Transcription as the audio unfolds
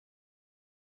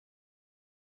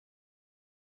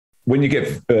when you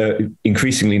get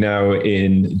increasingly now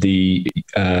in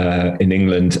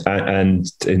England and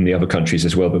in the other countries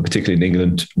as well, but particularly in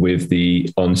England, with the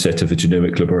onset of the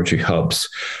genomic laboratory hubs,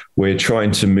 we're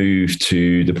trying to move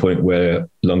to the point where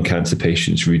lung cancer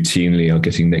patients routinely are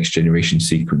getting next generation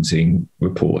sequencing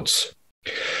reports.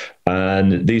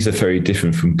 And these are very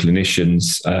different from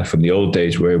clinicians from the old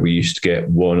days, where we used to get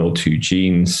 1 or 2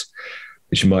 genes,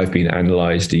 which might have been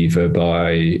analyzed either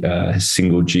by a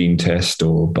single gene test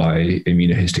or by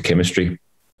immunohistochemistry.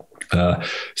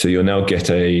 So you'll now get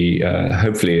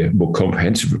hopefully a more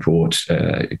comprehensive report,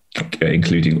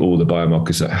 including all the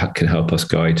biomarkers that can help us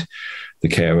guide the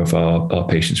care of our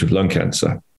patients with lung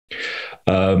cancer.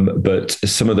 But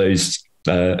some of those,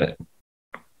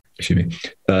 some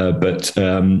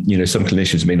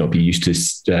clinicians may not be used to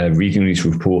reading these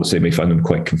reports. They may find them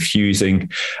quite confusing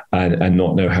and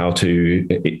not know how to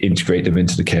integrate them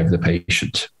into the care of the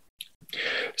patient.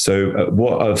 So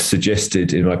what I've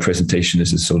suggested in my presentation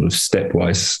is a sort of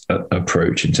stepwise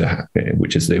approach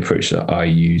which is the approach that I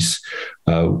use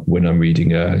when I'm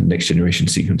reading a next generation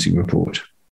sequencing report.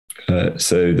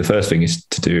 So the first thing is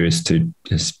to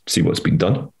see what's been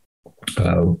done.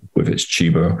 Whether it's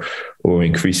tumor, or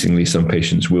increasingly some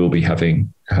patients will be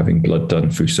having blood done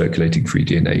through circulating free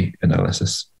DNA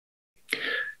analysis.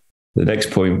 The next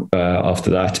point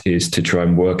after that is to try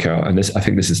and work out, and I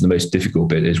think this is the most difficult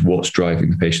bit, is what's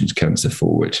driving the patient's cancer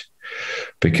forward.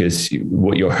 Because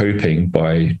what you're hoping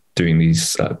by doing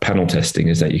these panel testing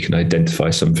is that you can identify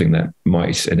something that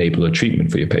might enable a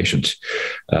treatment for your patient,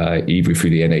 either through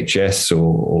the NHS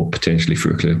or potentially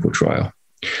through a clinical trial.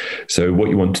 So what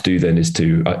you want to do then is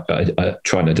to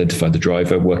try and identify the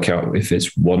driver, work out if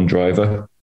it's one driver.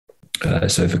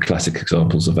 So for classic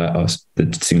examples of that are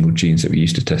the single genes that we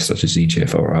used to test, such as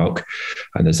EGFR or ALK,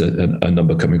 and there's a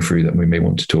number coming through that we may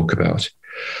want to talk about.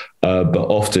 But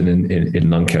often in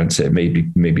lung cancer, it may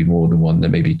be more than one. There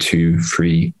may be 2,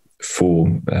 3,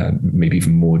 4, maybe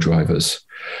even more drivers.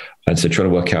 And so trying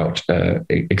to work out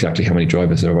exactly how many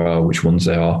drivers there are, which ones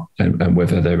they are, and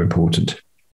whether they're important.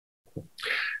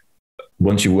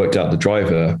 Once you've worked out the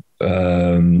driver,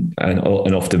 and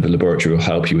often the laboratory will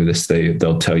help you with this,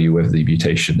 they'll tell you whether the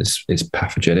mutation is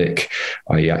pathogenic,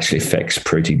 i.e. actually affects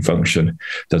protein function.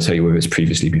 They'll tell you whether it's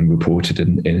previously been reported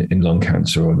in lung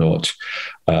cancer or not.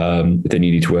 Then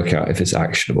you need to work out if it's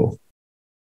actionable.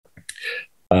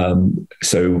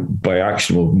 So by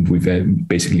actionable, we then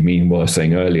basically mean what I was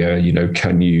saying earlier,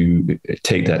 can you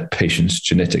take that patient's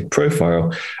genetic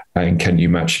profile and can you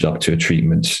match it up to a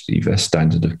treatment, either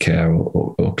standard of care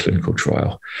or clinical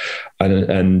trial?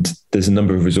 And there's a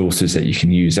number of resources that you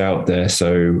can use out there.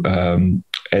 So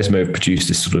ESMO have produced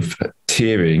this sort of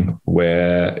tiering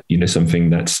where, something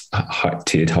that's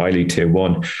tiered highly, tier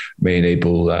 1, may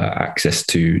enable access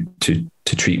to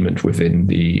treatment within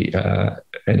the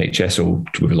NHS or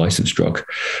with a licensed drug,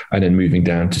 and then moving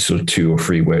down to sort of 2 or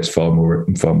 3 where it's far more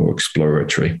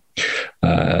exploratory,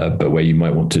 but where you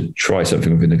might want to try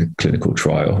something within a clinical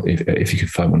trial if you could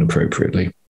find one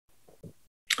appropriately.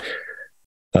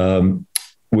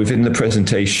 Within the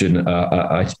presentation,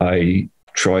 I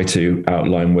try to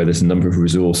outline where there's a number of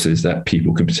resources that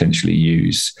people can potentially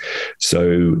use.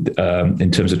 So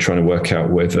in terms of trying to work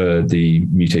out whether the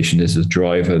mutation is a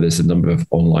driver, there's a number of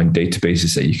online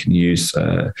databases that you can use.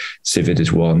 CIVID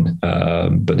is one,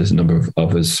 but there's a number of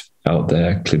others out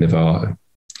there, Clinivar.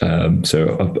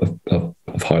 So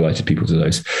I've highlighted people to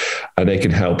those, and they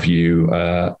can help you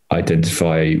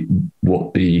identify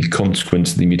what the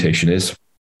consequence of the mutation is.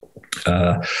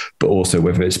 But also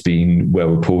whether it's been well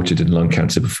reported in lung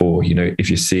cancer before. If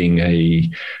you're seeing a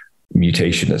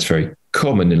mutation that's very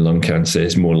common in lung cancer,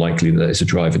 it's more likely that it's a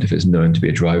driver if it's known to be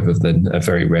a driver than a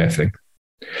very rare thing.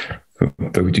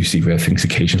 But we do see rare things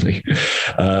occasionally.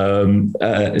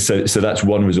 So that's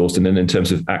one resource. And then in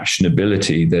terms of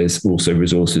actionability, there's also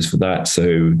resources for that.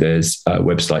 So there's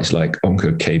websites like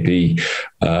OncoKB,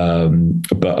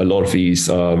 but a lot of these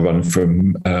are run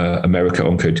from America.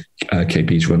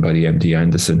 OncoKB is run by the MD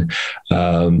Anderson.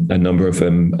 A number of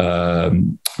them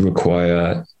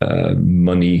require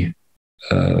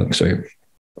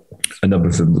a number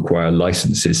of them require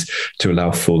licenses to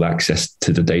allow full access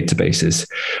to the databases,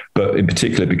 but in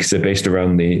particular because they're based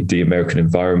around the American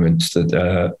environment,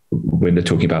 that when they're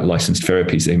talking about licensed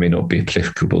therapies, they may not be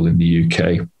applicable in the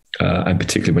UK, and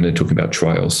particularly when they're talking about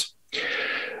trials.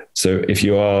 So if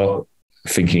you are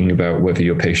thinking about whether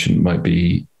your patient might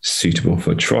be suitable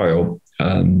for a trial,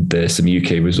 there's some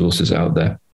UK resources out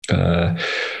there.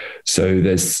 So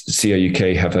there's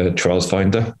CRUK have a trials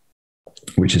finder,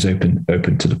 which is open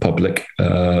to the public,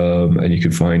 and you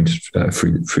can find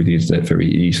through the internet very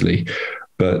easily.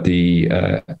 But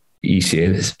the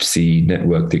ECMC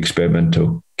network, the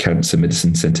Experimental Cancer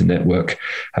Medicine Center Network,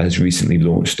 has recently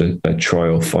launched a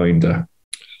trial finder.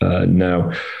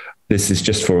 Now, this is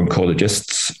just for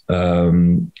oncologists.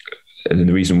 And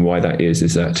the reason why that is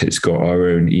that it's got our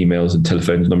own emails and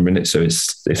telephone number in it. So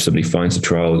if somebody finds a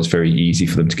trial, it's very easy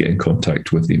for them to get in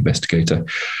contact with the investigator.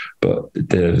 But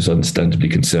there's understandably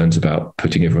concerns about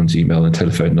putting everyone's email and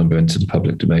telephone number into the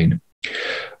public domain.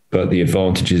 But the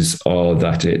advantages are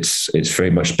that it's very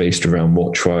much based around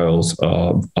what trials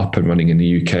are up and running in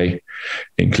the UK,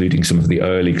 including some of the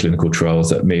early clinical trials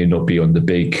that may not be on the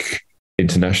big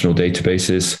international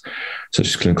databases, such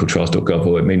as clinicaltrials.gov,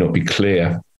 or it may not be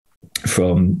clear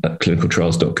from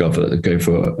clinicaltrials.gov that they're going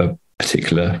for a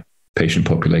particular patient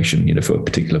population, for a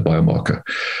particular biomarker.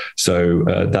 So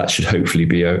that should hopefully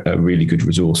be a really good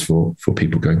resource for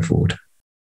people going forward.